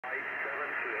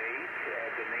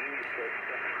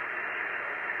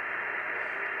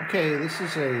Okay, this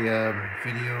is a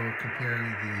video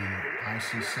comparing the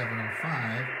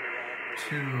IC-705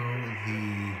 to the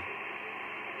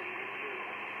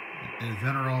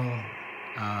Veneral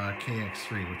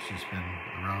KX-3, which has been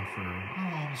around for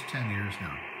almost 10 years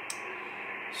now.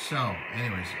 So,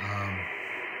 anyways,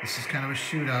 this is kind of a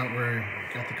shootout where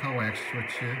you've got the coax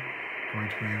switch here going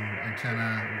between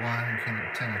antenna 1 and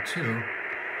antenna 2.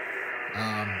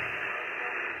 Let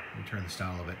me turn this down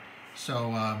a little bit.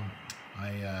 So,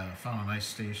 I found a nice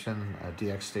station, a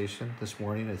DX station this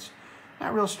morning. It's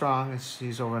not real strong.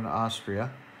 He's over in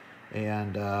Austria.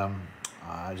 And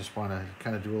I just want to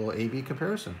kind of do a little A-B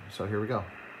comparison. So here we go.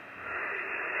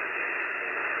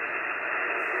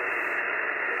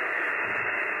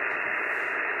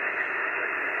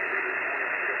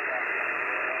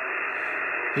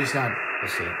 He's not,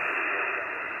 let's see.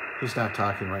 He's not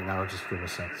talking right now. Just give a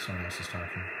sec. Someone else is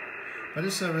talking. But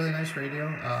it's a really nice radio.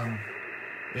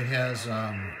 It has,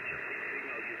 here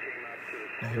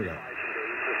we go.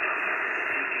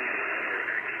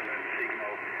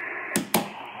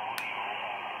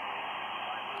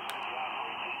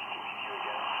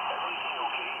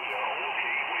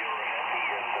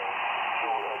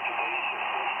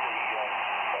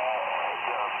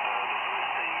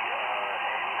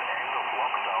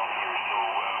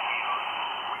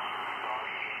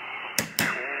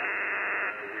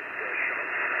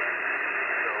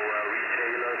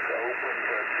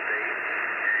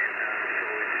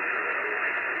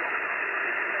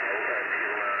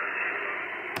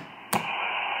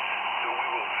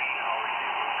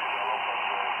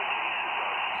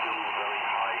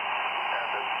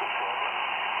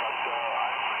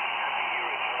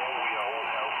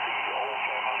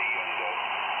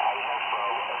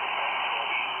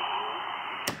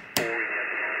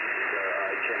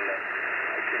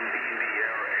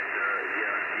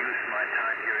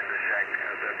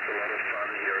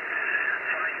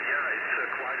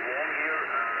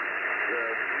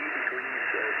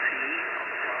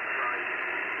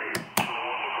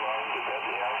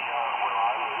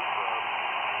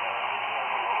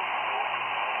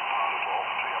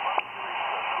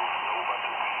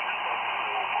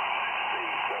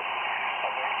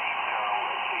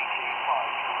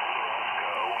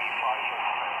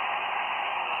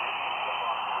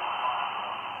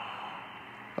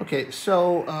 Okay,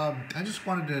 so I just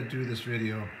wanted to do this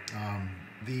video.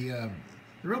 The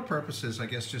real purpose is, I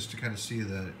guess, just to kind of see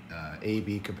the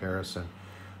A-B comparison.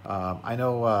 I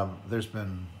know there's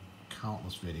been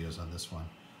countless videos on this one,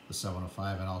 the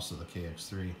 705 and also the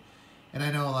KX-3. And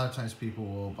I know a lot of times people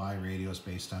will buy radios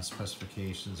based on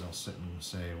specifications. They'll sit and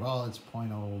say, well, it's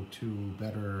 0.02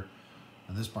 better,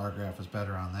 and this bar graph is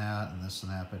better on that, and this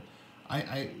and that. But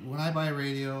when I buy a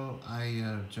radio,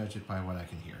 I judge it by what I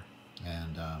can hear.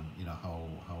 And you know, how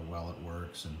well it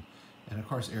works, and of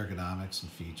course ergonomics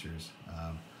and features.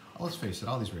 Let's face it,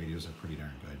 all these radios are pretty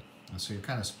darn good. And so you're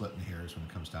kind of splitting hairs when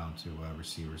it comes down to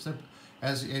receivers.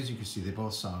 As you can see, they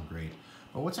both sound great.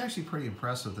 But what's actually pretty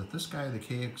impressive, that this guy, the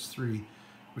KX-3,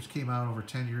 which came out over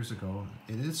 10 years ago,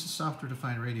 it is a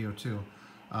software-defined radio too.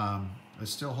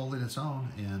 It's still holding its own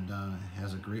and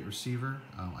has a great receiver.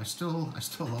 I still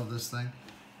love this thing.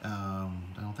 I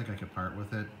don't think I could part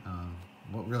with it.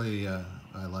 What really I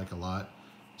like a lot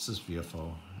is this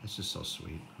VFO. It's just so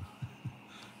sweet.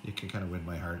 You can kind of win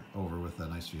my heart over with a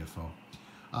nice VFO.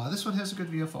 This one has a good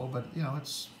VFO, but you know,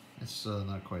 it's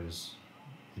not quite as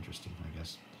interesting, I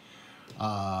guess,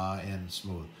 and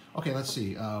smooth. Okay, let's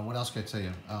see. What else can I tell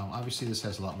you? Obviously, this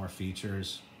has a lot more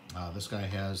features. This guy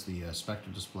has the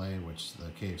Spectre display, which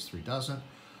the KX-3 doesn't.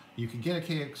 You can get a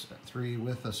KX-3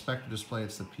 with a Spectre display.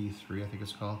 It's the P3, I think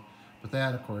it's called. But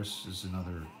that, of course, is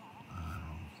another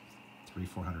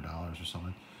 $300-400 or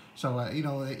something. So you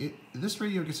know, this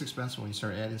radio gets expensive when you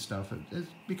start adding stuff. It's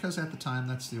because at the time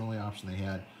that's the only option they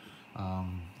had.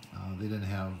 They didn't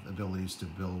have abilities to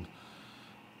build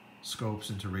scopes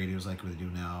into radios like we do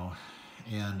now,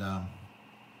 and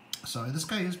so this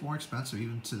guy is more expensive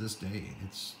even to this day.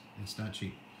 It's not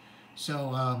cheap.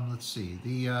 So let's see,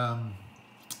 the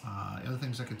other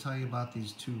things I could tell you about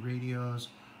these two radios.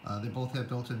 They both have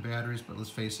built-in batteries, but let's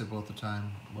face it, most of the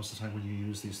time when you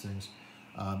use these things,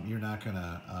 you're not going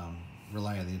to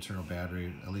rely on the internal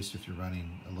battery, at least if you're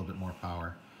running a little bit more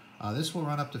power. This will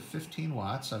run up to 15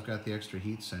 watts. I've got the extra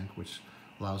heat sink, which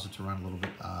allows it to run a little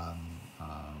bit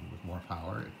with more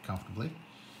power comfortably.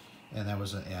 And that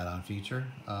was an add-on feature.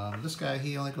 This guy,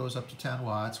 he only goes up to 10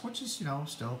 watts, which is, you know,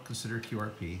 still considered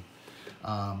QRP.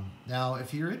 Now,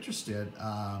 if you're interested,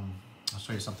 I'll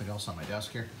show you something else on my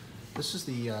desk here. This is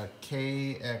the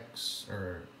KXPA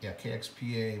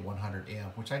 100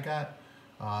 amp, which I got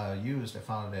used. I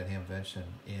found it at Hamvention,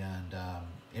 and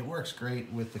it works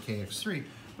great with the KX-3.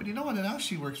 But you know what? It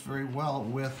actually works very well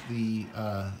with the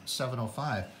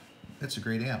 705. It's a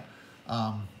great amp.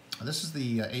 This is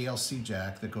the ALC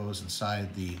jack that goes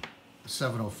inside the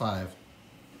 705,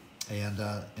 and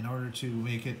in order to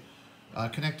make it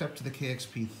connect up to the or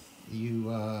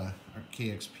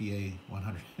KXPA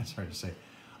 100, it's hard to say,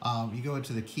 you go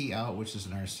into the key out, which is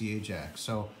an RCA jack.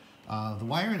 So the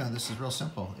wiring on this is real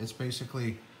simple. It's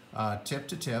basically tip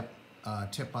to tip,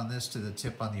 tip on this to the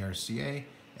tip on the RCA,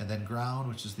 and then ground,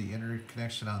 which is the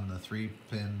interconnection on the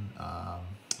 3-pin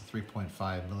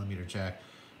 3.5 millimeter jack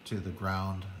to the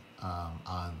ground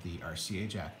on the RCA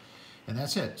jack. And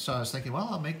that's it. So I was thinking, well,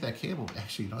 I'll make that cable.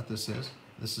 Actually, you know what this is?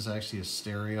 This is actually a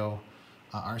stereo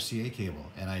RCA cable,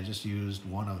 and I just used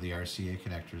one of the RCA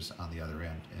connectors on the other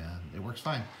end, and it works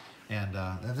fine. And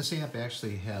this amp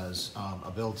actually has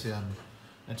a built-in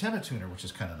antenna tuner, which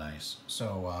is kind of nice.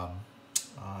 So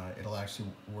it'll actually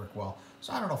work well.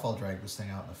 So I don't know if I'll drag this thing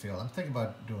out in the field. I'm thinking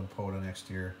about doing POTA next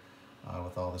year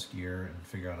with all this gear and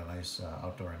figure out a nice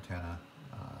outdoor antenna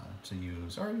to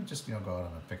use, or just go out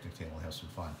on a picnic table and have some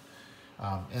fun.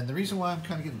 And the reason why I'm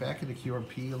kind of getting back into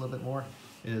QRP a little bit more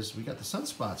is we got the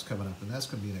sunspots coming up, and that's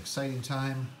going to be an exciting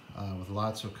time with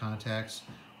lots of contacts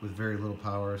with very little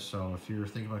power. So if you're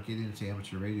thinking about getting into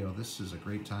amateur radio, this is a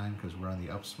great time because we're on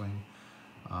the upswing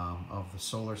of the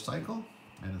solar cycle,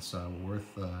 and it's worth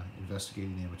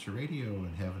investigating amateur radio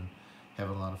and having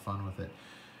a lot of fun with it.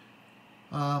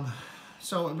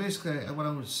 So basically, what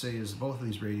I would say is both of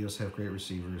these radios have great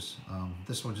receivers.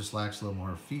 This one just lacks a little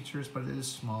more features, but it is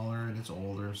smaller and it's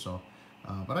older. So,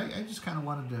 but I just kind of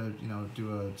wanted to,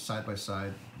 do a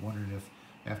side-by-side, wondering if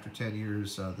after 10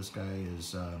 years, this guy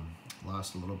has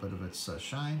lost a little bit of its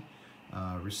shine,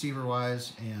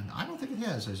 receiver-wise, and I don't think it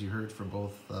has, as you heard from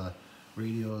both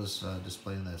radios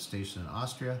displaying that station in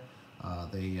Austria.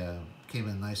 They came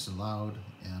in nice and loud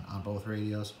and on both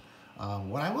radios.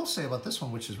 What I will say about this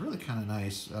one, which is really kind of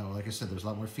nice, like I said, there's a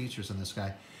lot more features in this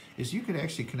guy, is you could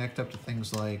actually connect up to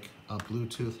things like a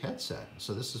Bluetooth headset.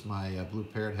 So this is my Blue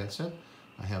Parrot headset.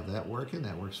 I have that working.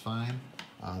 That works fine.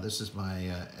 This is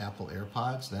my Apple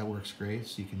AirPods. That works great.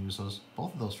 So you can use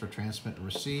both of those for transmit and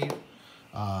receive.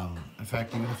 In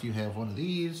fact, even if you have one of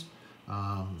these,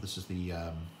 this is the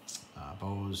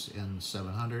Bose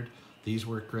N700. These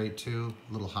work great too.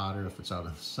 A little hotter if it's out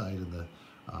outside in the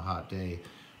hot day.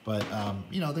 But,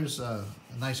 there's a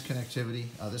nice connectivity.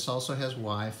 This also has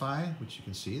Wi-Fi, which you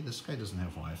can see. This guy doesn't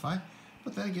have Wi-Fi.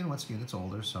 But then again, once again, it's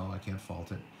older, so I can't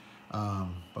fault it.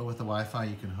 But with the Wi-Fi,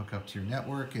 you can hook up to your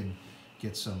network and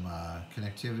get some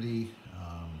connectivity.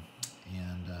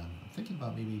 I'm thinking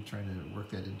about maybe trying to work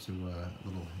that into a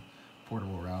little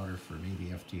portable router for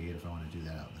maybe FT8 if I want to do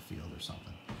that out in the field or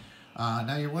something.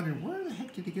 Now you're wondering, where the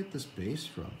heck did he get this bass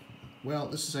from? Well,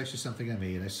 this is actually something I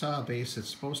made. I saw a bass that's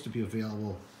supposed to be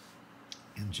available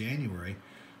in January,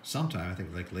 sometime, I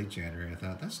think like late January. I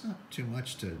thought, that's not too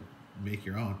much to make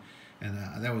your own. And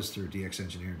that was through DX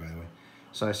Engineering, by the way.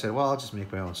 So I said, well, I'll just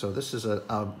make my own. So this is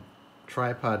a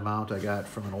tripod mount I got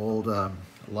from an old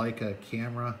Leica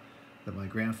camera that my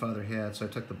grandfather had. So I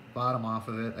took the bottom off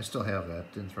of it. I still have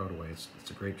that, didn't throw it away. It's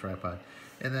a great tripod.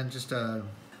 And then just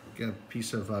get a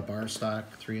piece of bar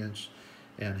stock, 3-inch,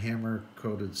 and hammer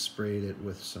coated sprayed it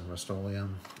with some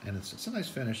Rust-Oleum, and it's a nice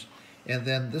finish. And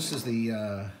then this is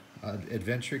the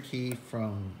Adventure key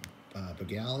from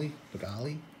Bagali,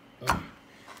 and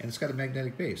it's got a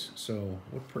magnetic base. So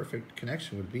what perfect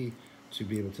connection would be to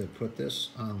be able to put this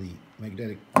on the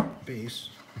magnetic base.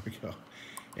 There we go.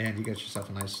 And you got yourself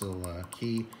a nice little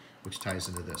key which ties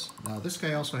into this. Now this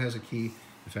guy also has a key.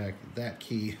 In fact, that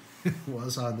key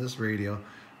was on this radio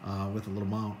with a little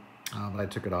mount. But I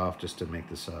took it off just to make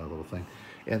this little thing.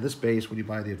 And this base, when you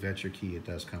buy the Adventure key, it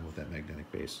does come with that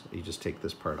magnetic base. You just take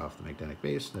this part off the magnetic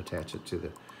base and attach it to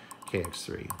the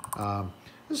KX-3.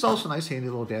 This is also a nice handy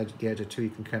little gadget too. You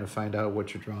can kind of find out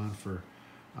what you're drawing for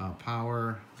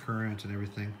power, current, and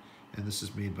everything. And this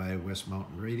is made by West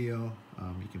Mountain Radio.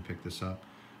 You can pick this up.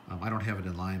 I don't have it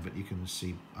in line, but you can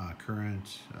see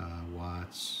current,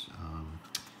 watts,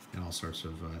 and all sorts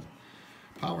of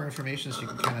power information, so you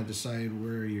can kind of decide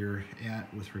where you're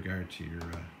at with regard to your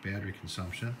battery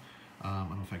consumption. I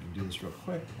don't know if I can do this real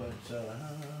quick, but let's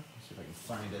see if I can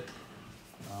find it.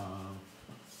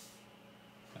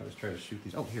 I always try to shoot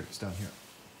these. Oh, here, it's down here.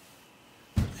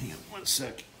 Hang on one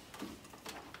sec.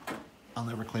 I'll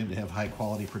never claim to have high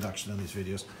quality production on these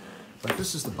videos, but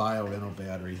this is the Bio-Eno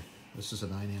battery. This is a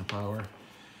 9-amp hour,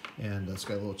 and it's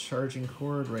got a little charging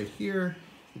cord right here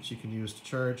that you can use to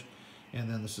charge. And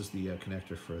then this is the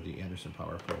connector for the Anderson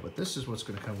Power Pro. But this is what's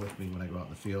going to come with me when I go out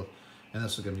in the field. and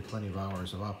this is going to be plenty of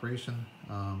hours of operation.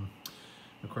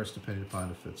 Of course, depending upon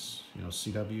if it's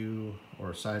CW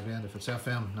or sideband. If it's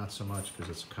FM, not so much because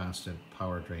it's a constant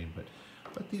power drain.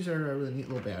 But these are really neat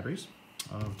little batteries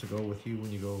to go with you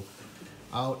when you go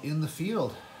out in the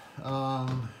field.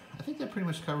 I think that pretty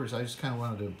much covers. I just kind of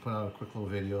wanted to put out a quick little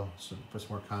video, so put some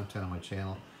more content on my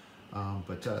channel.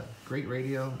 But great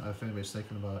radio if anybody's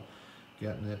thinking about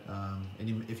getting it.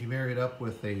 And if you marry it up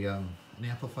with an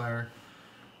amplifier,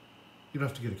 you don't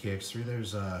have to get a KX-3.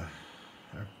 There's a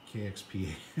KXP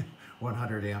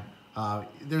 100 amp.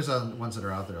 There's ones that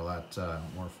are out there a lot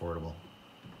more affordable.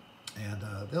 And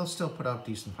they'll still put out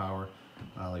decent power,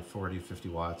 like 40, 50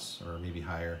 watts or maybe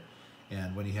higher.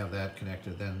 And when you have that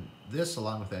connected, then this,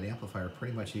 along with that amplifier,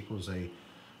 pretty much equals a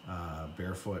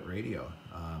barefoot radio,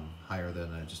 higher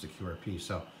than just a QRP.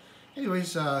 So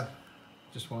anyways,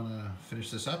 just want to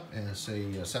finish this up and say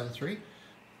 7.3.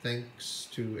 Thanks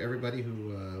to everybody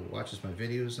who watches my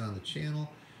videos on the channel,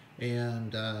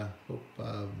 and hope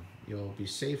you'll be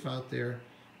safe out there,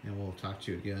 and we'll talk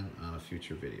to you again on a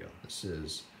future video. This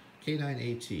is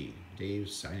K9AT, Dave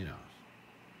signing off.